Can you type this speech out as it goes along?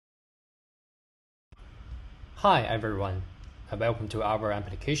Hi everyone, and welcome to our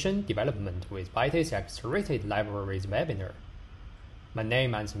Application Development with Vitis Accelerated Libraries webinar. My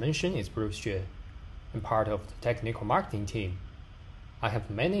name, as mentioned, is Bruce Xue. I'm part of the technical marketing team. I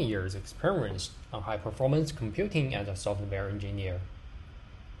have many years experience on high-performance computing as a software engineer.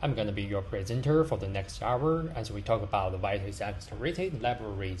 I'm going to be your presenter for the next hour as we talk about the Vitis Accelerated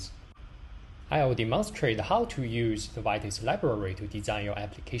Libraries. I will demonstrate how to use the Vitis library to design your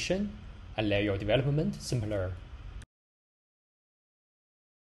application and let your development simpler.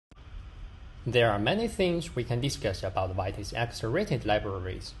 There are many things we can discuss about Vitis Accelerated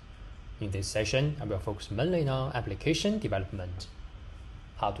Libraries. In this session, I will focus mainly on application development,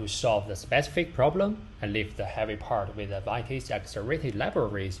 how to solve the specific problem and leave the heavy part with the Vitis Accelerated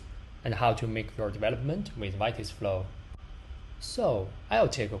Libraries, and how to make your development with Vitis Flow. So, I'll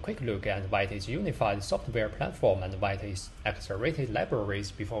take a quick look at Vitis Unified Software Platform and Vitis Accelerated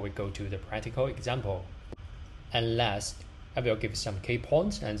Libraries before we go to the practical example. And last, I will give some key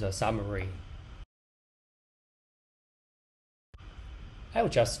points and a summary. I'll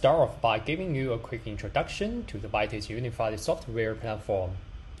just start off by giving you a quick introduction to the Vitis Unified Software Platform.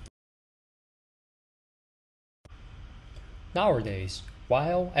 Nowadays,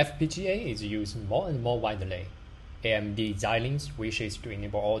 while FPGA is used more and more widely, AMD Xilinx wishes to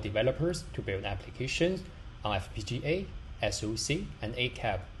enable all developers to build applications on FPGA, SoC, and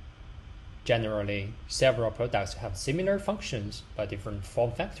ACAP. Generally, several products have similar functions but different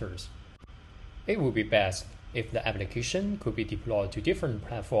form factors. It would be best if the application could be deployed to different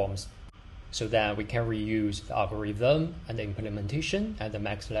platforms so that we can reuse the algorithm and the implementation at the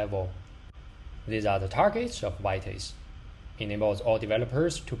max level. These are the targets of Vitis. Enables all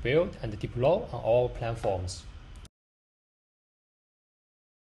developers to build and deploy on all platforms.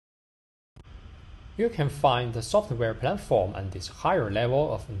 You can find the software platform and this higher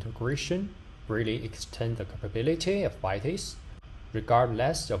level of integration really extend the capability of Vitis,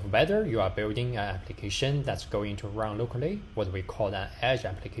 regardless of whether you are building an application that's going to run locally, what we call an edge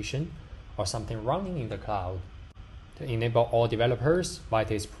application, or something running in the cloud. To enable all developers,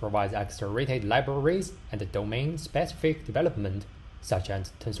 Vitis provides accelerated libraries and domain-specific development, such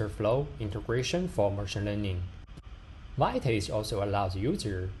as TensorFlow integration for machine learning. Vitis also allows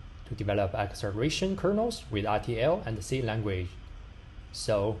users to develop acceleration kernels with RTL and C language.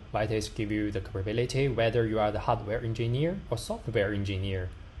 So, Vitis gives you the capability whether you are the hardware engineer or software engineer,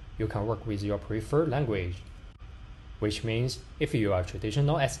 you can work with your preferred language. Which means if you are a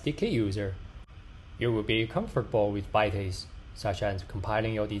traditional SDK user, you will be comfortable with Vitis, such as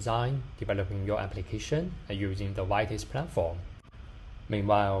compiling your design, developing your application, and using the Vitis platform.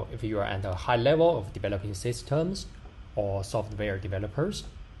 Meanwhile, if you are at a high level of developing systems or software developers,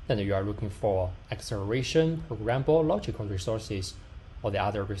 then you are looking for acceleration, programmable logical resources, or the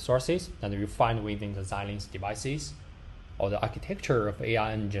other resources that you find within the Xilinx devices, or the architecture of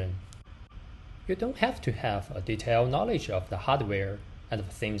AI engine. You don't have to have a detailed knowledge of the hardware and of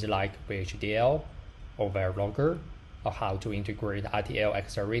things like VHDL or Verilogger, or how to integrate RTL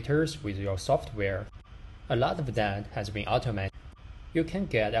accelerators with your software. A lot of that has been automated. You can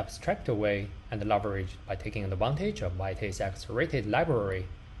get abstract away and leverage by taking advantage of Vitis Accelerated Library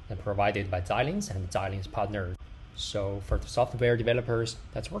and provided by Xilinx and Xilinx partners. So for the software developers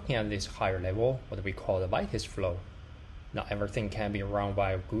that's working at this higher level, what we call the Vitis Flow, not everything can be run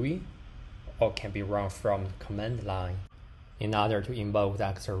by a GUI or can be run from the command line. In order to invoke the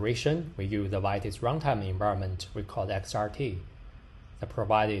acceleration, we use the Vitis runtime environment we call XRT that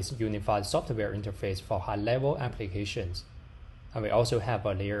provides unified software interface for high-level applications. And we also have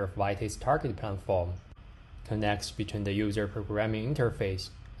a layer of Vitis target platform, connects between the user programming interface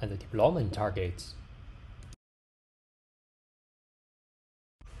and the deployment targets.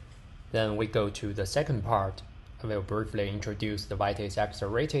 Then we go to the second part. I will briefly introduce the Vitis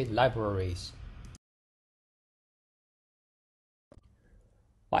Accelerated Libraries.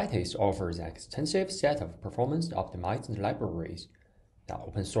 Vitis offers an extensive set of performance-optimized libraries that are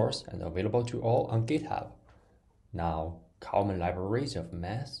open source and available to all on GitHub. Now, common libraries of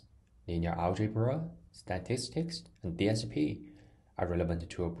math, linear algebra, statistics, and DSP are relevant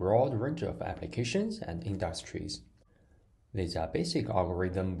to a broad range of applications and industries. These are basic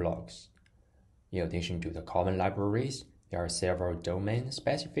algorithm blocks. In addition to the common libraries, there are several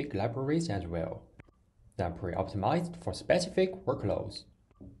domain-specific libraries as well that are pre-optimized for specific workloads.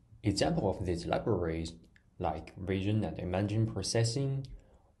 Examples of these libraries like vision and imaging processing,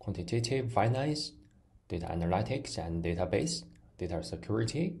 quantitative finance, data analytics and database, data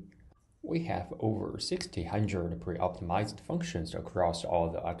security. We have over 1,600 pre-optimized functions across all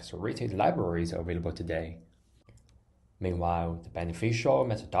the accelerated libraries available today. Meanwhile, the beneficial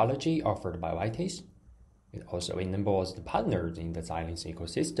methodology offered by Vitis It also enables the partners in the Xilinx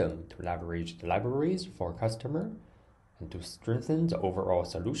ecosystem to leverage the libraries for customer and to strengthen the overall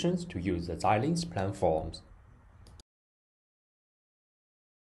solutions to use the Xilinx platforms.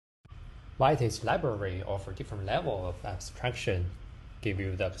 Vitis library offer different level of abstraction, give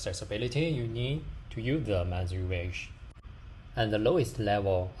you the accessibility you need to use them as you wish. And the lowest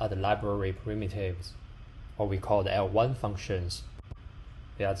level are the library primitives, or we call the L1 functions.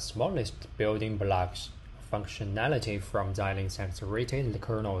 They are the smallest building blocks of functionality from Xilinx accelerated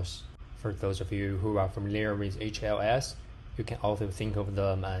kernels. For those of you who are familiar with HLS, you can also think of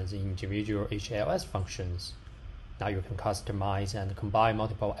them as individual HLS functions. Now you can customize and combine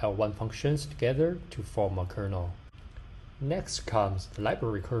multiple L1 functions together to form a kernel. Next comes the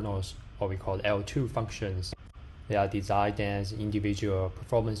library kernels, or we call L2 functions. They are designed as individual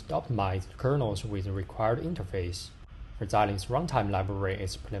performance-optimized kernels with a required interface. For Xilinx runtime library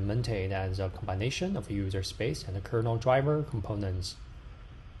is implemented as a combination of user space and kernel driver components.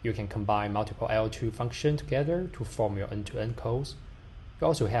 You can combine multiple L2 functions together to form your end-to-end codes. You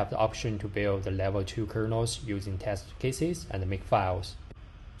also have the option to build the level 2 kernels using test cases and makefiles.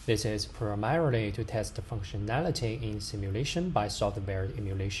 This is primarily to test the functionality in simulation by software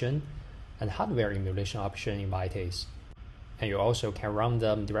emulation and hardware emulation option in Vitis. And you also can run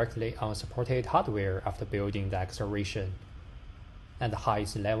them directly on supported hardware after building the acceleration. And the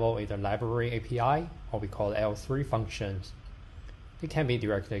highest level is the library API, or we call L3 functions. They can be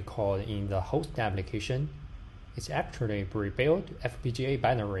directly called in the host application. It's actually pre-built FPGA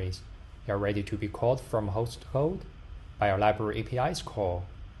binaries. They are ready to be called from host code by a library API's call.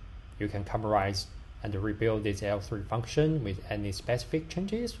 You can summarize and rebuild this L3 function with any specific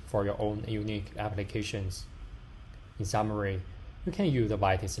changes for your own unique applications. In summary, you can use the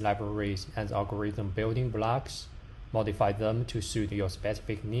Vitis libraries as algorithm building blocks, modify them to suit your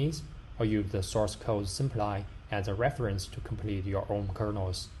specific needs, or use the source code simply as a reference to complete your own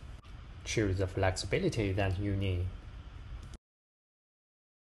kernels. Choose the flexibility that you need.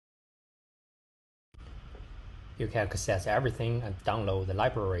 You can access everything and download the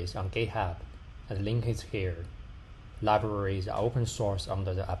libraries on GitHub, and the link is here. Libraries are open source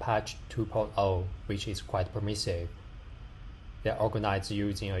under the Apache 2.0, which is quite permissive. They are organized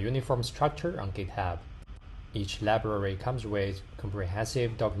using a uniform structure on GitHub. Each library comes with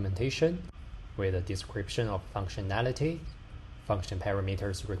comprehensive documentation with a description of functionality, function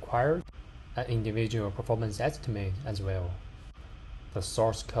parameters required, and individual performance estimate as well. The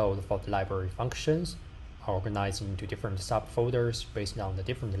source code for the library functions are organized into different subfolders based on the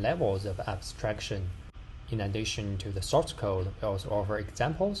different levels of abstraction. In addition to the source code, we also offer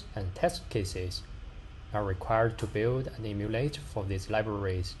examples and test cases are required to build and emulate for these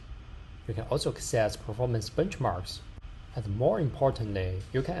libraries. You can also access performance benchmarks, and more importantly,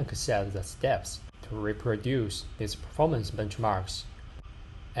 you can access the steps to reproduce these performance benchmarks.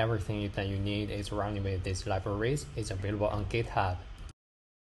 Everything that you need is running with these libraries is available on GitHub.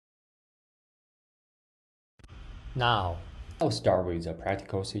 Now, I'll start with a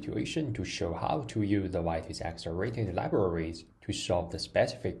practical situation to show how to use the Vitis accelerated libraries to solve the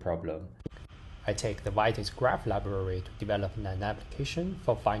specific problem. I take the Vitis Graph library to develop an application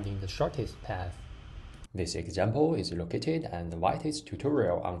for finding the shortest path. This example is located in the Vitis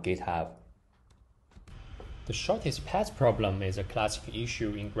tutorial on GitHub. The shortest path problem is a classic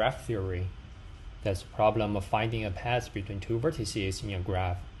issue in graph theory. That's the problem of finding a path between two vertices in a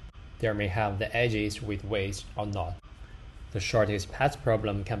graph. They may have the edges with weights or not. The shortest path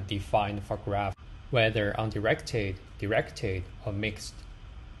problem can be defined for graph, whether undirected, directed, or mixed.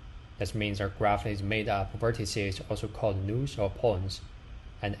 This means our graph is made up of vertices, also called nodes or points,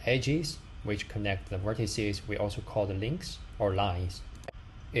 and edges, which connect the vertices, we also call the links or lines.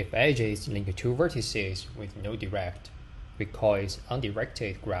 If edges link two vertices with no direct, we call it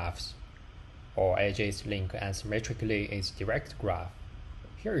undirected graphs, or edges link asymmetrically is direct graph.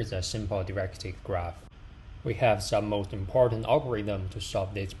 Here is a simple directed graph. We have some most important algorithm to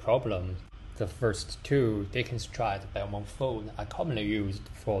solve this problem. The first two, deconstruct Belmont fold, are commonly used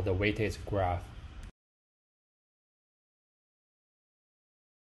for the weighted graph.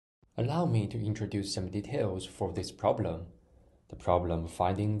 Allow me to introduce some details for this problem. The problem of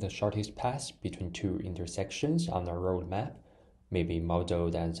finding the shortest path between two intersections on a roadmap may be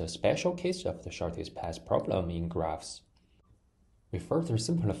modeled as a special case of the shortest path problem in graphs. We further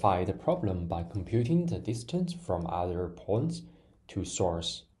simplify the problem by computing the distance from other points to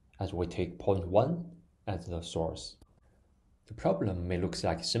source, as we take point 1 as the source. The problem may look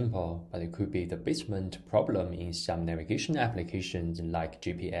like simple, but it could be the basement problem in some navigation applications like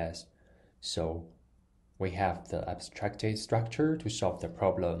GPS. So, we have the abstracted structure to solve the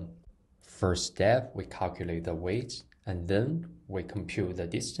problem. First step, we calculate the weight, and then we compute the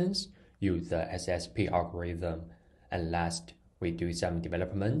distance, use the SSP algorithm, and last, we do some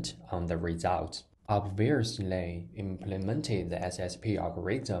development on the results. Obviously, implementing the SSP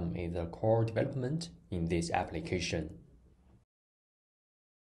algorithm is the core development in this application.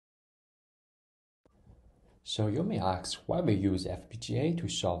 So you may ask why we use FPGA to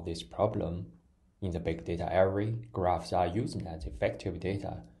solve this problem. In the big data area, graphs are used as effective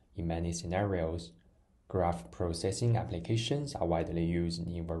data in many scenarios. Graph processing applications are widely used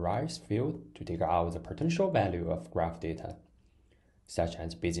in various fields to take out the potential value of graph data, such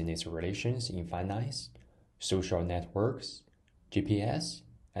as business relations in finance, social networks, GPS,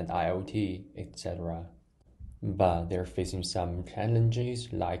 and IoT, etc. But they're facing some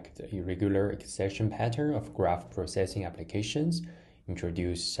challenges like the irregular execution pattern of graph processing applications,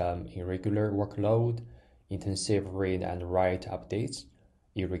 introduce some irregular workload, intensive read and write updates,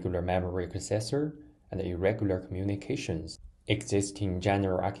 irregular memory accessor, and irregular communications. Existing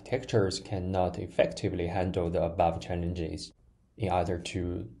general architectures cannot effectively handle the above challenges. In order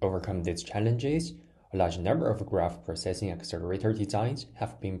to overcome these challenges, a large number of graph processing accelerator designs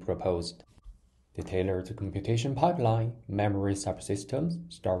have been proposed. They tailor the computation pipeline, memory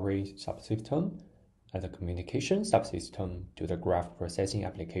subsystem, storage subsystem, and the communication subsystem to the graph processing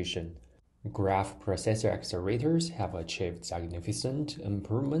application. Graph processor accelerators have achieved significant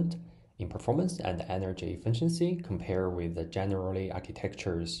improvement in performance and energy efficiency compared with the general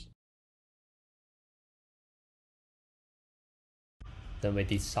architectures. Then we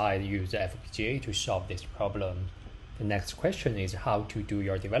decide to use FPGA to solve this problem. The next question is how to do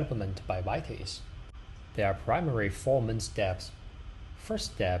your development by Vitis. There are primarily 4 main steps.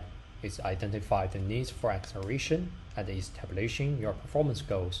 First step is identify the needs for acceleration and establishing your performance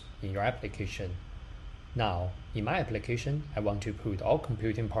goals in your application. Now, in my application, I want to put all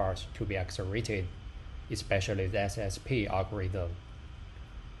computing parts to be accelerated, especially the SSP algorithm.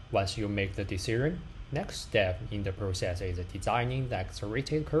 Once you make the decision, next step in the process is designing the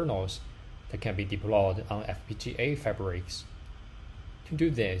accelerated kernels that can be deployed on FPGA fabrics. To do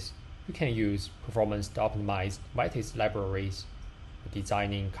this, you can use performance-optimized Vitis libraries,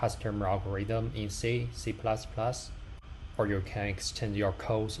 designing custom algorithm in C, C++, or you can extend your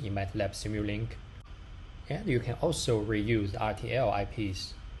codes in MATLAB Simulink. And you can also reuse RTL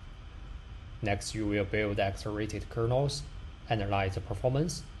IPs. Next, you will build accelerated kernels, analyze the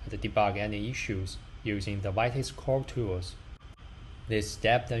performance, and debug any issues using the Vitis core tools. This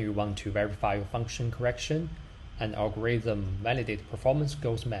step, then you want to verify your function correction and algorithm validate performance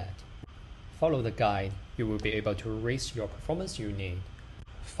goals met. Follow the guide, you will be able to raise your performance you need.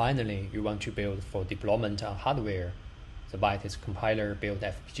 Finally, you want to build for deployment on hardware. The Vitis compiler built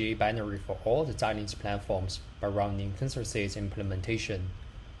FPGA binary for all the Xilinx platforms by running synthesis implementation.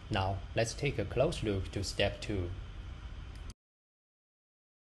 Now, let's take a close look to step 2.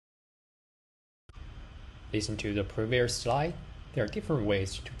 Listen to the previous slide. There are different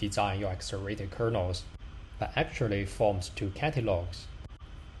ways to design your accelerated kernels, but actually forms 2 catalogs.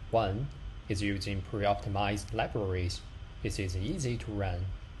 One is using pre-optimized libraries. This is easy to run.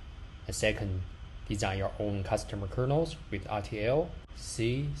 And second, design your own custom kernels with RTL,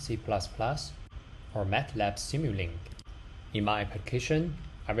 C, C++, or MATLAB Simulink. In my application,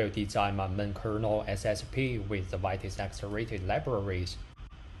 I will design my main kernel SSP with the Vitis accelerated libraries,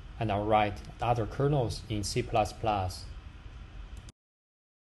 and I'll write other kernels in C++.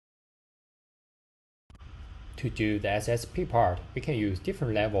 To do the SSP part, we can use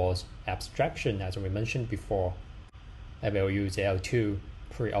different levels abstraction as we mentioned before. I will use L2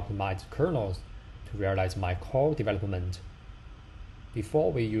 pre-optimized kernels to realize my core development.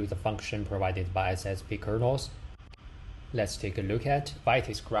 Before we use the function provided by SSP kernels, let's take a look at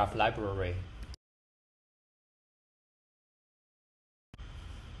Vitis Graph library.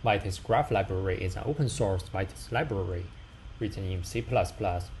 Vitis Graph library is an open-source Vitis library written in C++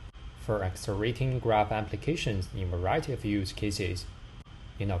 for accelerating graph applications in a variety of use cases.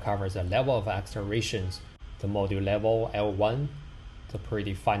 It now covers a level of accelerations, the module level L1, the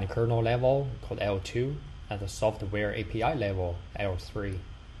predefined kernel level called L2, and the software API level L3.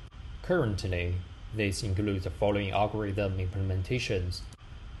 Currently, this includes the following algorithm implementations,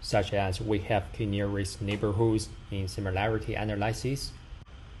 such as we have k-nearest neighborhoods in similarity analysis,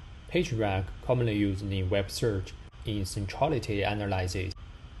 PageRank commonly used in web search in centrality analysis,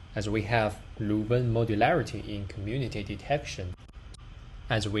 as we have Leuven modularity in community detection.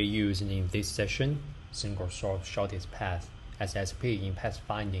 As we use in this session, single source shortest path, SSP in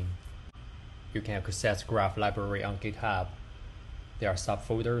pathfinding. You can access Graph library on GitHub. There are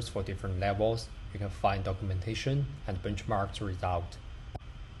subfolders for different levels. You can find documentation and benchmarks result.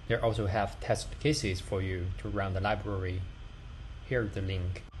 They also have test cases for you to run the library. Here's the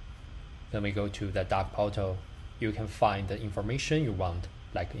link. Then we go to the dark portal. You can find the information you want,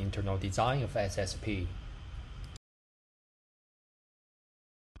 like internal design of SSP.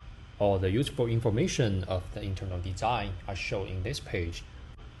 All the useful information of the internal design are shown in this page.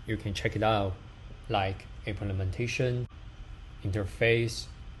 You can check it out, like implementation, interface,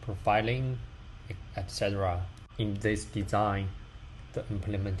 profiling, etc. In this design, the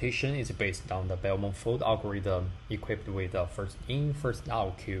implementation is based on the Belmont-Fold algorithm equipped with a first-in,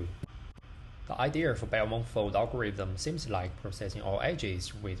 first-out queue. The idea for Belmont-Fold algorithm seems like processing all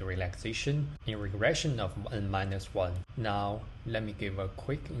edges with relaxation in regression of n-1. Now, let me give a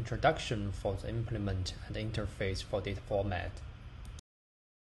quick introduction for the implement and interface for data format.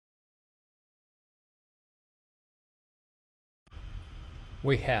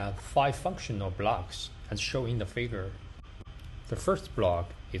 We have 5 functional blocks as shown in the figure. The first block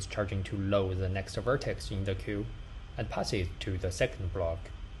is charging to load the next vertex in the queue and pass it to the second block.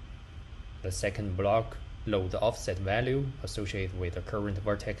 The second block loads the offset value associated with the current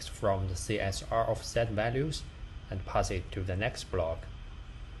vertex from the CSR offset values and pass it to the next block.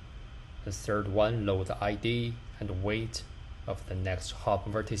 The third one loads the ID and weight of the next hop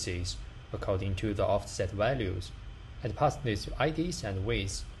vertices according to the offset values and pass these IDs and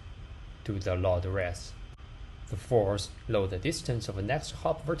weights to the load rest. The fourth loads the distance of the next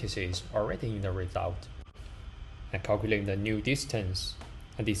hop vertices already in the result and calculate the new distance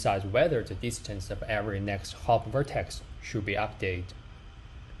and decide whether the distance of every next hop vertex should be updated.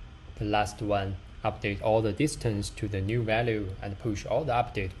 The last one updates all the distance to the new value and push all the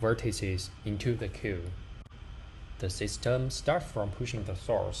updated vertices into the queue. The system starts from pushing the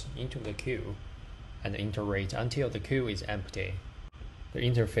source into the queue and iterates until the queue is empty. The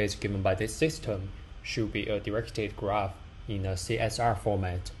interface given by this system should be a directed graph in a CSR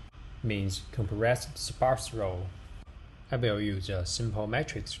format, means compressed sparse row. I will use a simple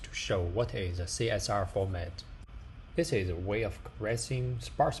matrix to show what is a CSR format. This is a way of compressing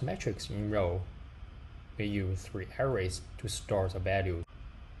sparse matrix in row. We use 3 arrays to store the values.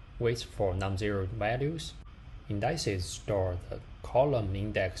 Weights for non-zero values. Indices store the column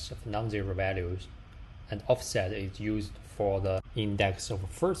index of non-zero values, and offset is used for the index of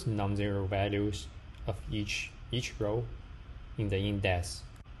first non-zero values of each row in the index,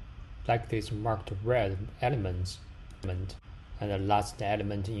 like this marked red elements, and the last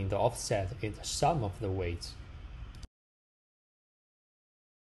element in the offset is the sum of the weights.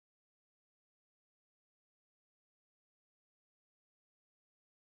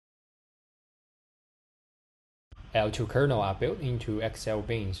 L2 kernels are built into Excel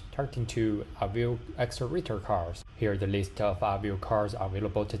bins targeting to Alveo accelerator cards. Here is the list of Alveo cards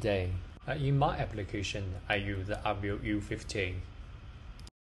available today. In my application, I use the Alveo U50.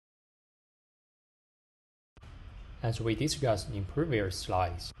 As we discussed in previous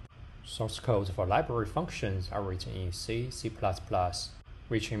slides, source codes for library functions are written in C, C++,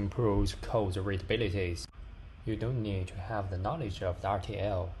 which improves code readabilities. You don't need to have the knowledge of the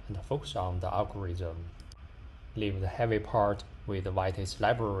RTL and focus on the algorithm. Leave the heavy part with the Vitis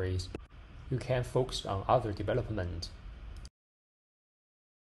libraries. You can focus on other development.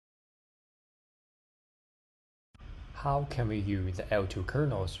 How can we use the L2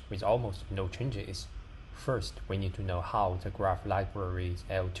 kernels with almost no changes? First, we need to know how the graph library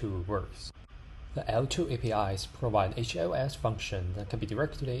L2 works. The L2 APIs provide HLS functions that can be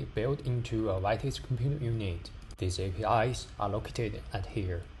directly built into a Vitis compute unit. These APIs are located at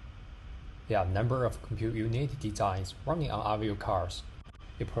here. There are a number of compute unit designs running on Alveo cards.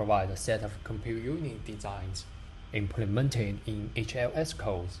 They provide a set of compute unit designs implemented in HLS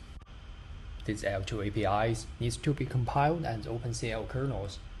codes. These L2 APIs need to be compiled as OpenCL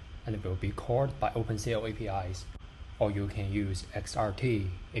kernels and will be called by OpenCL APIs, or you can use XRT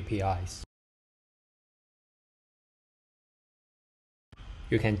APIs.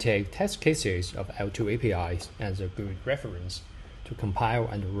 You can take test cases of L2 APIs as a good reference to compile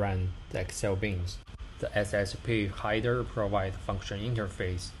and run the Excel bins. The SSP header provides function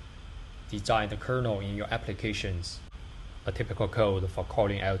interface. Design the kernel in your applications. A typical code for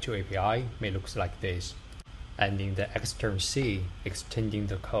calling L2 API may look like this, ending the extern C, extending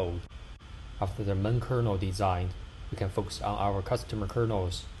the code. After the main kernel design, we can focus on our customer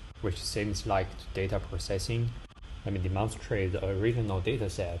kernels, which seems like data processing. Let me demonstrate the original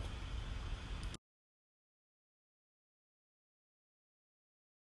dataset.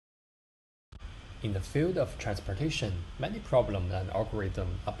 In the field of transportation, many problems and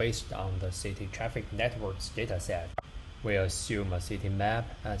algorithms are based on the city traffic network's dataset. We assume a city map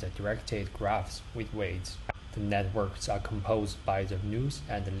as a directed graph with weights. The networks are composed by the nodes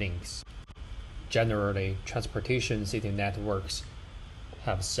and the links. Generally, transportation city networks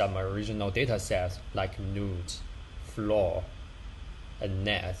have some original data sets like nodes, floor, and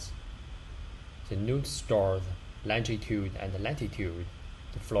nets. The nodes store the longitude and the latitude.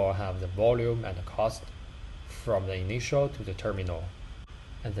 The floor have the volume and the cost from the initial to the terminal.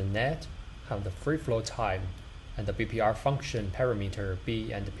 And the net have the free flow time and the BPR function parameter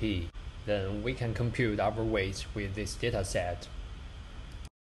B and P. Then we can compute our weights with this dataset.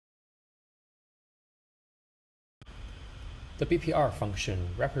 The BPR function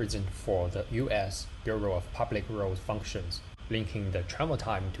represents for the U.S. Bureau of Public Road functions, linking the travel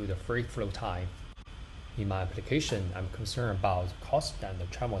time to the free flow time. In my application, I'm concerned about the cost and the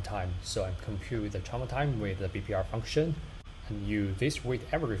travel time, so I compute the travel time with the BPR function and use this weight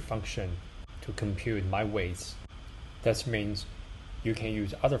average function to compute my weights. That means you can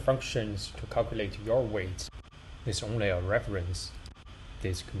use other functions to calculate your weights. It's only a reference.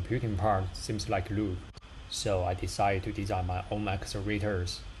 This computing part seems like a loop, so I decided to design my own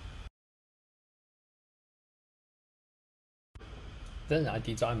accelerators. Then I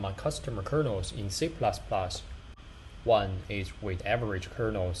designed my customer kernels in C++. One is weight average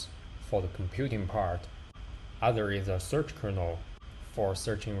kernels for the computing part. Other is a search kernel for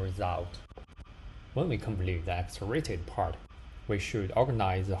searching result. When we complete the accelerated part, we should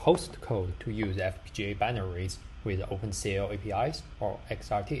organize the host code to use FPGA binaries with OpenCL APIs or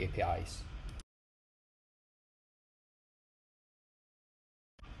XRT APIs.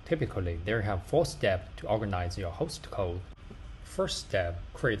 Typically, there are 4 steps to organize your host code. First step,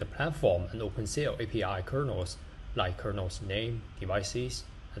 create a platform and OpenCL API kernels like kernel's name, devices,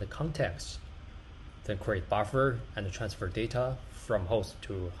 and context. Then create buffer and transfer data from host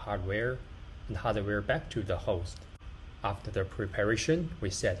to hardware and hardware back to the host. After the preparation, we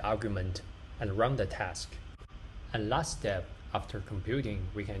set argument and run the task. And last step, after computing,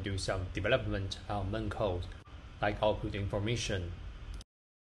 we can do some development on main code, like output information.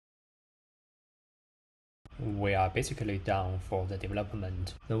 We are basically done for the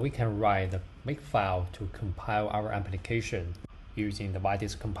development. Then we can write the makefile to compile our application, using the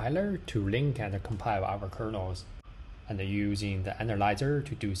Vitis compiler to link and compile our kernels, and using the analyzer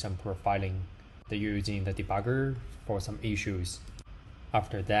to do some profiling, using the debugger for some issues.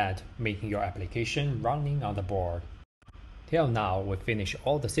 After that, making your application running on the board. Till now, we finished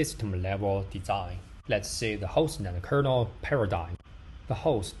all the system level design. Let's see the host and kernel paradigm. The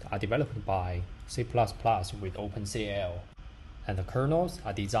hosts are developed by C++ with OpenCL, and the kernels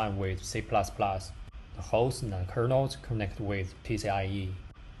are designed with C++. The hosts and kernels connect with PCIe,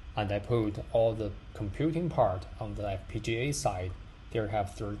 and I put all the computing part on the FPGA side. There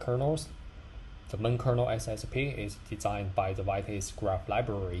have 3 kernels. The main kernel SSP is designed by the Vitis Graph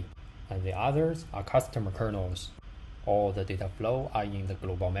library, and the others are customer kernels. All the data flow are in the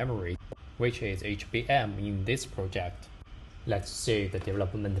global memory, which is HBM in this project. Let's see the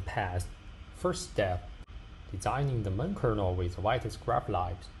development path. First step, designing the main kernel with Vitis Graph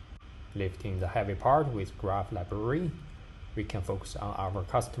libs. Lifting the heavy part with Graph library, we can focus on our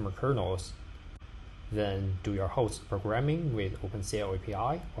customer kernels. Then do your host programming with OpenCL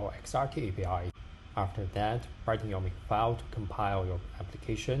API or XRT API. After that, writing your makefile to compile your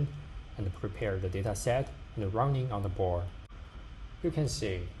application and prepare the dataset and running on the board. You can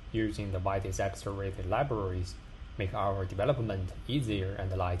see, using the Vitis accelerated libraries make our development easier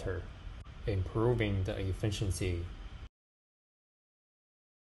and lighter, improving the efficiency.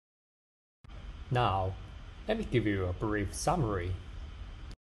 Now, let me give you a brief summary.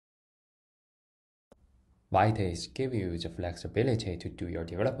 Vitis gives you the flexibility to do your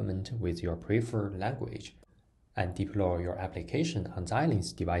development with your preferred language and deploy your application on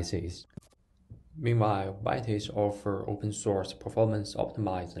Xilinx devices. Meanwhile, Vitis offers open source performance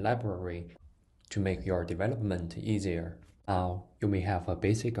optimized library to make your development easier. Now, you may have a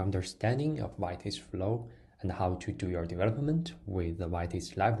basic understanding of Vitis flow and how to do your development with the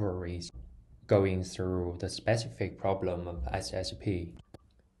Vitis libraries, going through the specific problem of SSP.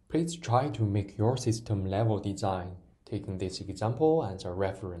 Please try to make your system level design, taking this example as a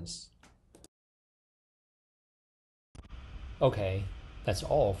reference. Okay, that's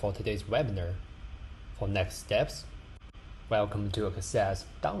all for today's webinar. For next steps, welcome to access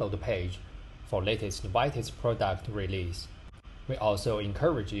download page for latest Vitis product release. We also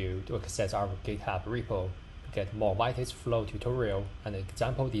encourage you to access our GitHub repo to get more Vitis flow tutorial and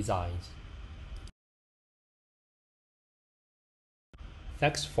example designs.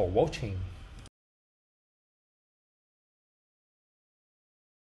 Thanks for watching.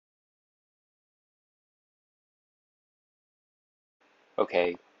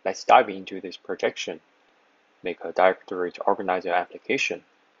 Okay, let's dive into this projection. make a directory to organize your application.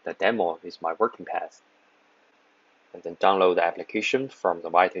 The demo is my working path. And then download the application from the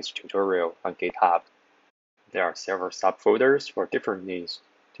Vitis tutorial on GitHub. There are several subfolders for different needs.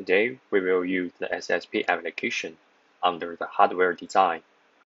 Today, we will use the SSP application under the hardware design.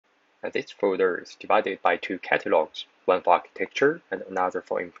 And this folder is divided by two catalogs, one for architecture and another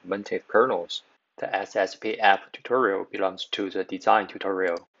for implemented kernels. The SSP app tutorial belongs to the design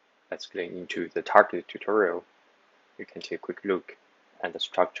tutorial. Let's get into the target tutorial. You can take a quick look at the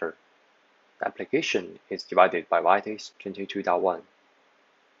structure. The application is divided by Vitis 22.1.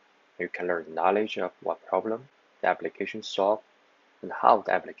 You can learn the knowledge of what problem the application solves and how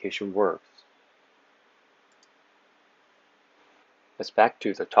the application works. Let's back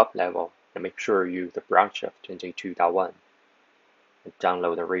to the top level and make sure you use the branch of 22.1 and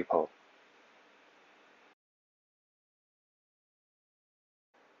download the repo.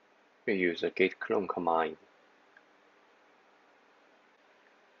 We use the git clone command.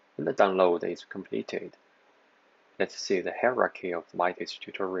 When the download is completed, let's see the hierarchy of the Vitis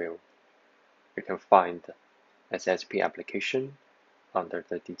tutorial. You can find the SSP application under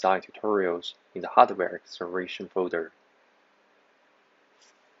the design tutorials in the hardware acceleration folder.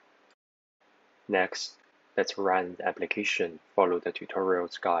 Next, let's run the application, follow the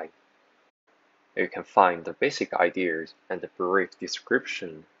tutorial's guide. You can find the basic ideas and the brief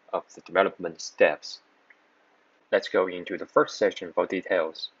description of the development steps. Let's go into the first section for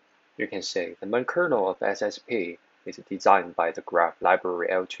details. You can say the main kernel of SSP is designed by the Graph library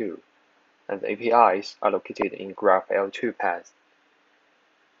L2, and the APIs are located in Graph L2 path.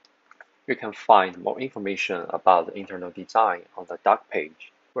 You can find more information about the internal design on the doc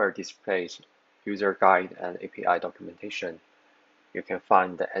page, where it displays user guide and API documentation. You can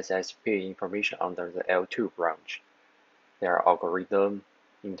find the SSP information under the L2 branch. There are algorithm,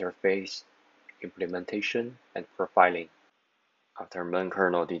 interface, implementation, and profiling. After main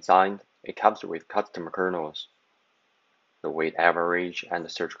kernel design, it comes with custom kernels. The weight average and the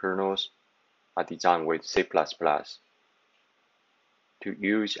search kernels are designed with C++. To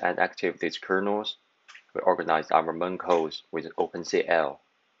use and activate these kernels, we organize our main codes with OpenCL.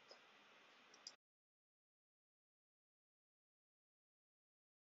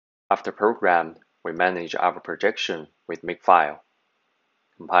 After programmed, we manage our projection with Makefile,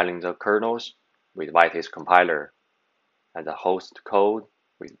 compiling the kernels with Vitis compiler, and the host code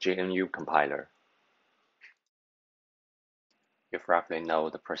with GNU compiler. You roughly know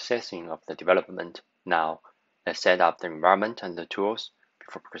the processing of the development. Now, let's set up the environment and the tools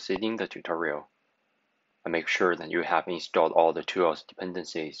before proceeding the tutorial. And make sure that you have installed all the tools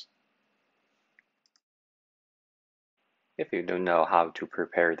dependencies. If you don't know how to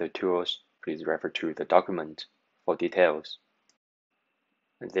prepare the tools, please refer to the document for details.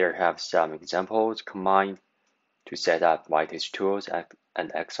 And there have some examples combined to set up Vitis tools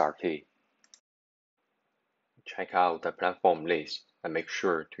and XRT. Check out the platform list and make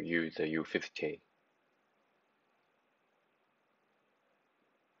sure to use the U50.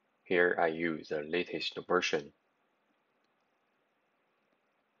 Here I use the latest version.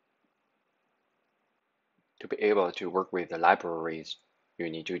 To be able to work with the libraries, you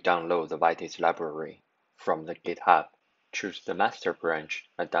need to download the Vitis library from the GitHub. Choose the master branch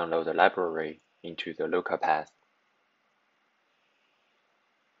and download the library into the local path.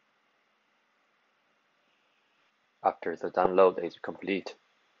 After the download is complete,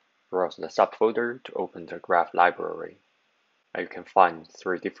 browse the subfolder to open the Graph library. And you can find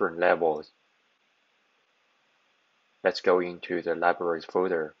 3 different levels. Let's go into the libraries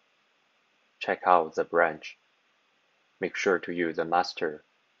folder. Check out the branch. Make sure to use the master.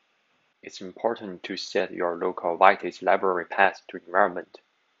 It's important to set your local Vitis library path to environment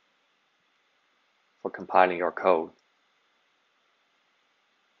for compiling your code.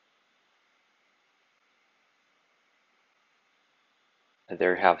 And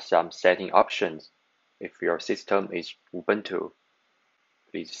there have some setting options. If your system is Ubuntu,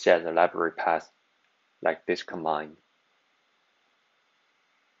 please set the library path like this command.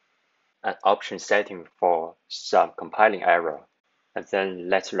 An option setting for some compiling error. And then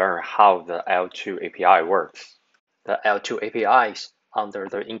let's learn how the L2 API works. The L2 APIs under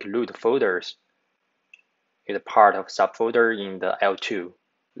the include folders is part of subfolder in the L2.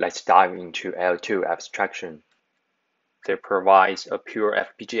 Let's dive into L2 abstraction. They provide a pure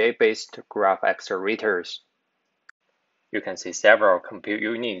FPGA-based graph accelerators. You can see several compute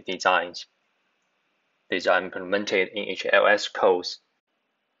unit designs. These are implemented in HLS codes.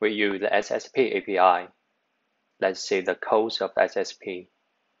 We use the SSP API. Let's see the codes of SSP.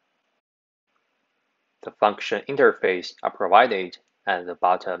 The function interface are provided at the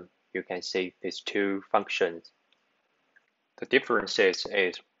bottom. you can see these two functions. The differences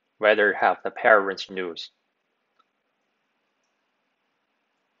is whether have the parent news.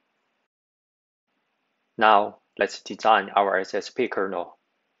 Now, let's design our SSP kernel.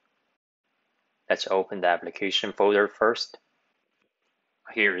 Let's open the application folder first.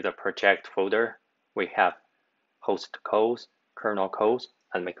 Here is the project folder. We have host codes, kernel codes,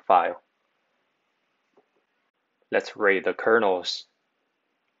 and makefile. Let's read the kernels.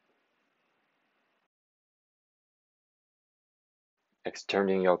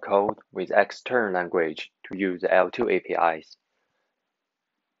 Extending your code with extern language to use L2 APIs.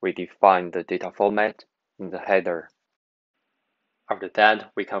 We define the data format in the header. After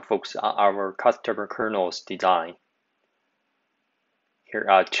that, we can focus on our customer kernels design. Here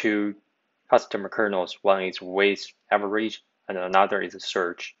are two customer kernels. One is weight average and another is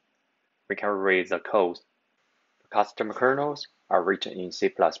search. We can read the code. The customer kernels are written in C++.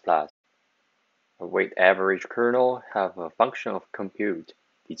 A weight average kernel have a function of compute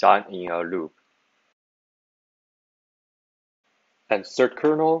designed in a loop. And search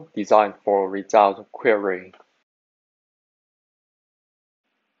kernel designed for result querying.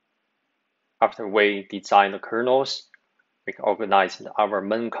 After we design the kernels, we can organize our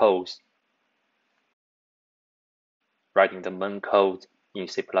main codes. Writing the main code in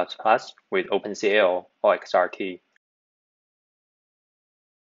C++ with OpenCL or XRT.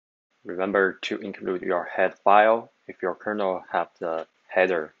 Remember to include your head file if your kernel have the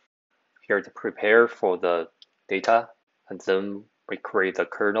header. Here to prepare for the data, and then we create the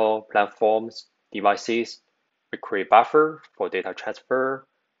kernel platforms, devices. We create buffer for data transfer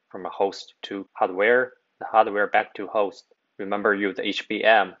from a host to hardware, the hardware back to host. Remember use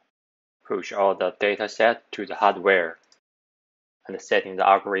HBM, push all the data set to the hardware, and setting the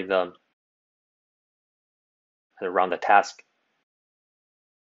algorithm, and run the task,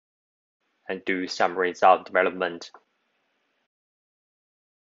 and do some result development.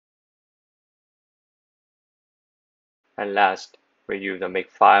 And last, we use the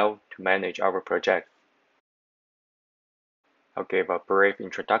makefile to manage our project. I'll give a brief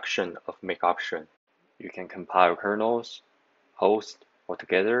introduction of make option. You can compile kernels, host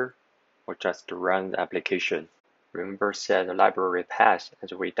altogether, or just run the application. Remember set the library path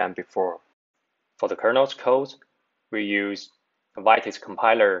as we done before. For the kernel's code, we use the Vitis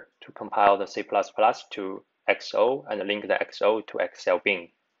compiler to compile the C++ to XO and link the XO to XLBin.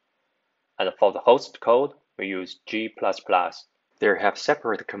 And for the host code, we use G++. They have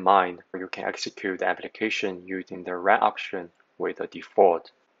separate command where you can execute the application using the run option with the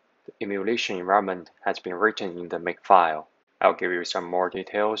default. The emulation environment has been written in the makefile. I'll give you some more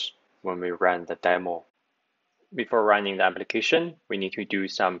details when we run the demo. Before running the application, we need to do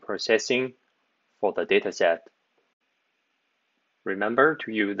some processing for the dataset. Remember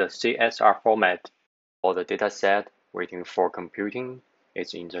to use the CSR format. For the dataset waiting for computing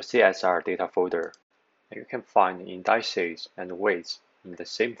is in the CSR data folder. You can find indices and weights in the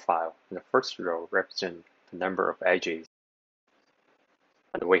same file, and the first row represents the number of edges.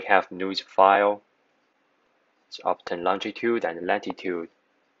 And we have news file, it's obtain longitude and latitude,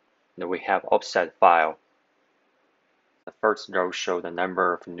 and we have offset file. The first row shows the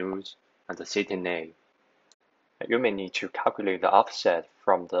number of news and the city name. You may need to calculate the offset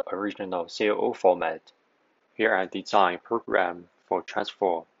from the original COO format. Here I design a program for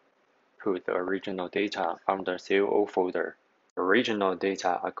transfer. Put the original data on the COO folder. The original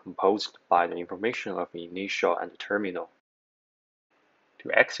data are composed by the information of initial and terminal.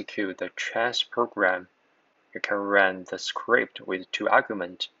 To execute the trans program, you can run the script with two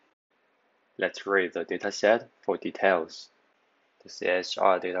arguments. Let's read the dataset for details. The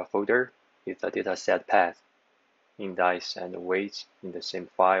CSR data folder is the dataset path. Indice and weights in the same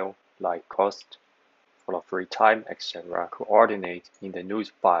file, like cost, follow free time, etc. Coordinate in the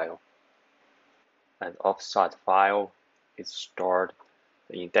news file. An offset file is stored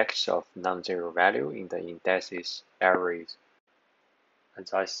the index of non-zero value in the indices arrays.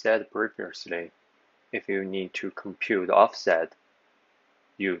 As I said previously, if you need to compute the offset,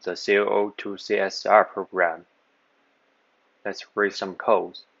 use the COO to CSR program. Let's read some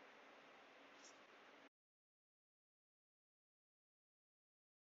code.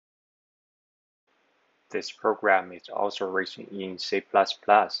 This program is also written in C++,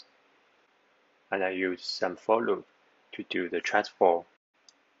 and I use some for loop to do the transfer.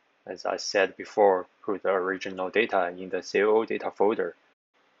 As I said before, put the original data in the COO data folder.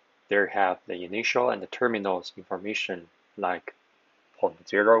 There have the initial and the terminals information like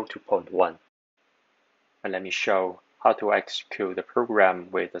 0.0 to 0.1. And let me show how to execute the program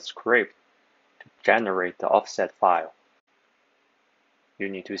with the script to generate the offset file. you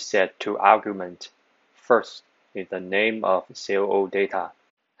need to set two arguments. First is the name of COO data,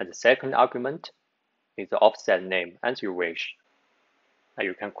 and the second argument is the offset name as you wish. And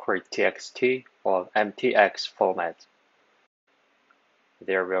you can create TXT or MTX format.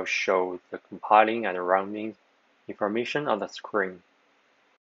 There will show the compiling and running information on the screen.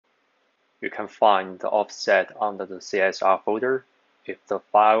 You can find the offset under the CSR folder if the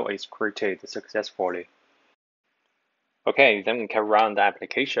file is created successfully. Okay, then we can run the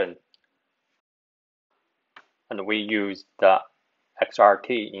application. And we use the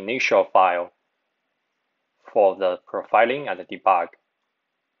XRT initial file for the profiling and the debug.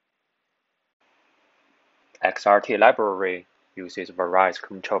 XRT library uses various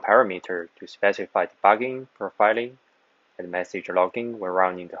control parameters to specify debugging, profiling, and message logging when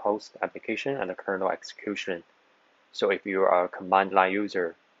running the host application and the kernel execution. So if you are a command line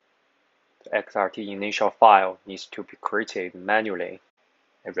user, the XRT initial file needs to be created manually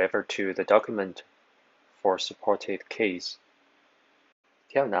and refer to the document for supported case.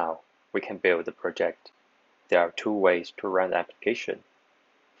 Till now, we can build the project. There are two ways to run the application.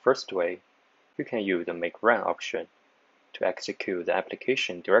 First way, you can use the make run option to execute the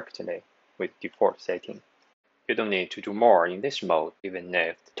application directly with default setting. You don't need to do more in this mode, even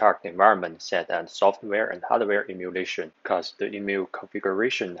if the target environment set as software and hardware emulation, because the emule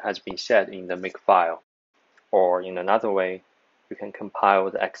configuration has been set in the make file. Or in another way, you can compile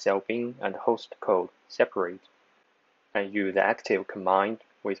the Excel bin and host code separate, and use the active command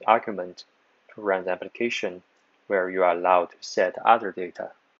with argument to run the application where you are allowed to set other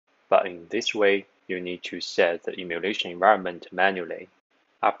data. But in this way, you need to set the emulation environment manually.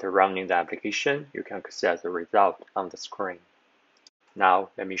 After running the application, you can access the result on the screen. Now,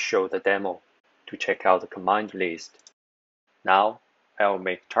 let me show the demo to check out the command list. Now, I'll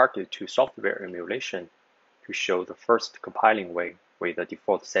make target to software emulation to show the first compiling way with the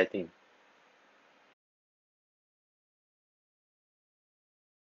default setting.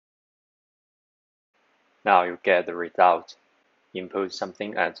 Now you get the result. Input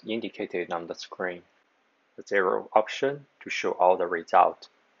something as indicated on the screen. The 0 option to show all the results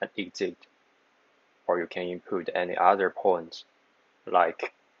and exit. Or you can input any other points,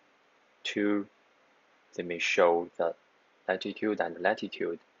 like 2, they may show the longitude and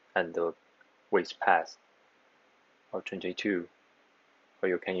latitude and the width path, or 22, or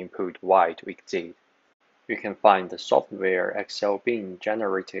you can input Y to exit. You can find the software Excel bin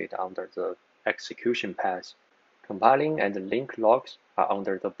generated under the execution path. Compiling and link logs are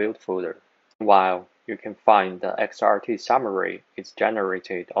under the build folder, while you can find the XRT summary is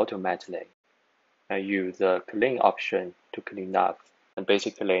generated automatically. And use the clean option to clean up. And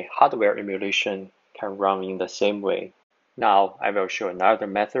basically, hardware emulation can run in the same way. Now, I will show another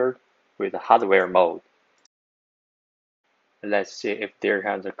method with the hardware mode. Let's see if there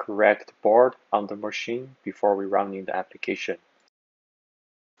has the correct board on the machine before we run in the application.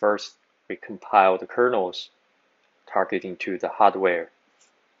 First, we compile the kernels targeting to the hardware.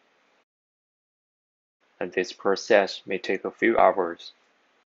 And this process may take a few hours.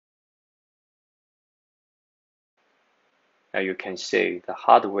 As you can see, the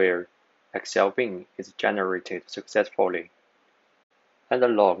hardware Excel bin is generated successfully, and the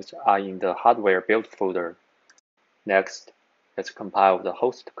logs are in the hardware build folder. Next, let's compile the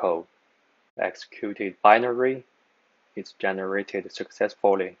host code. The executed binary is generated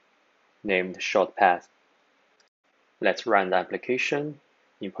successfully, named short path. Let's run the application,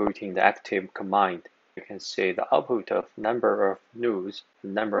 inputting the active command. You can see the output of number of nodes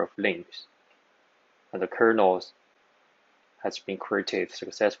and number of links, and the kernels has been created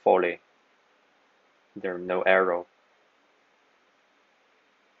successfully. There is no error.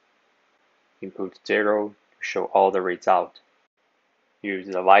 Input 0 to show all the results. Use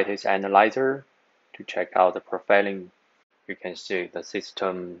the Vitis analyzer to check out the profiling. You can see the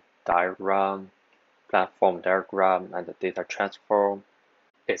system diagram, platform diagram, and the data transform.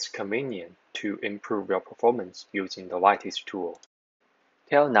 It's convenient to improve your performance using the Vitis tool.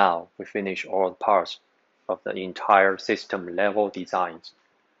 Till now, we finished all the parts of the entire system level designs.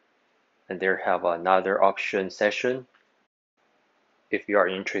 And there have another option session. If you are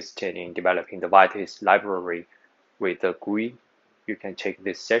interested in developing the Vitis library with the GUI, you can take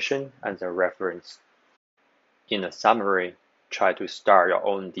this session as a reference. In a summary, try to start your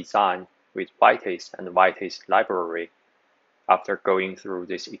own design with Vitis and Vitis library after going through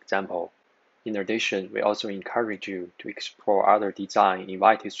this example. In addition, we also encourage you to explore other design in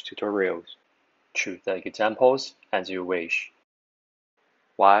Vitis tutorials. Choose the examples as you wish.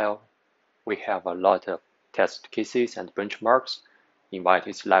 While we have a lot of test cases and benchmarks in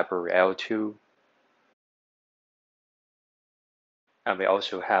Vitis library L2, And we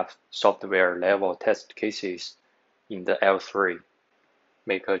also have software level test cases in the L3.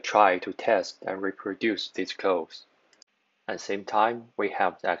 Make a try to test and reproduce these codes. At the same time, we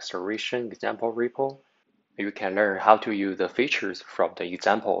have the acceleration example repo. You can learn how to use the features from the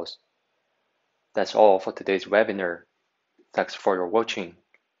examples. That's all for today's webinar. Thanks for your watching.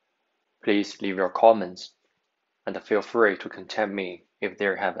 Please leave your comments and feel free to contact me if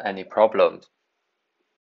there have any problems.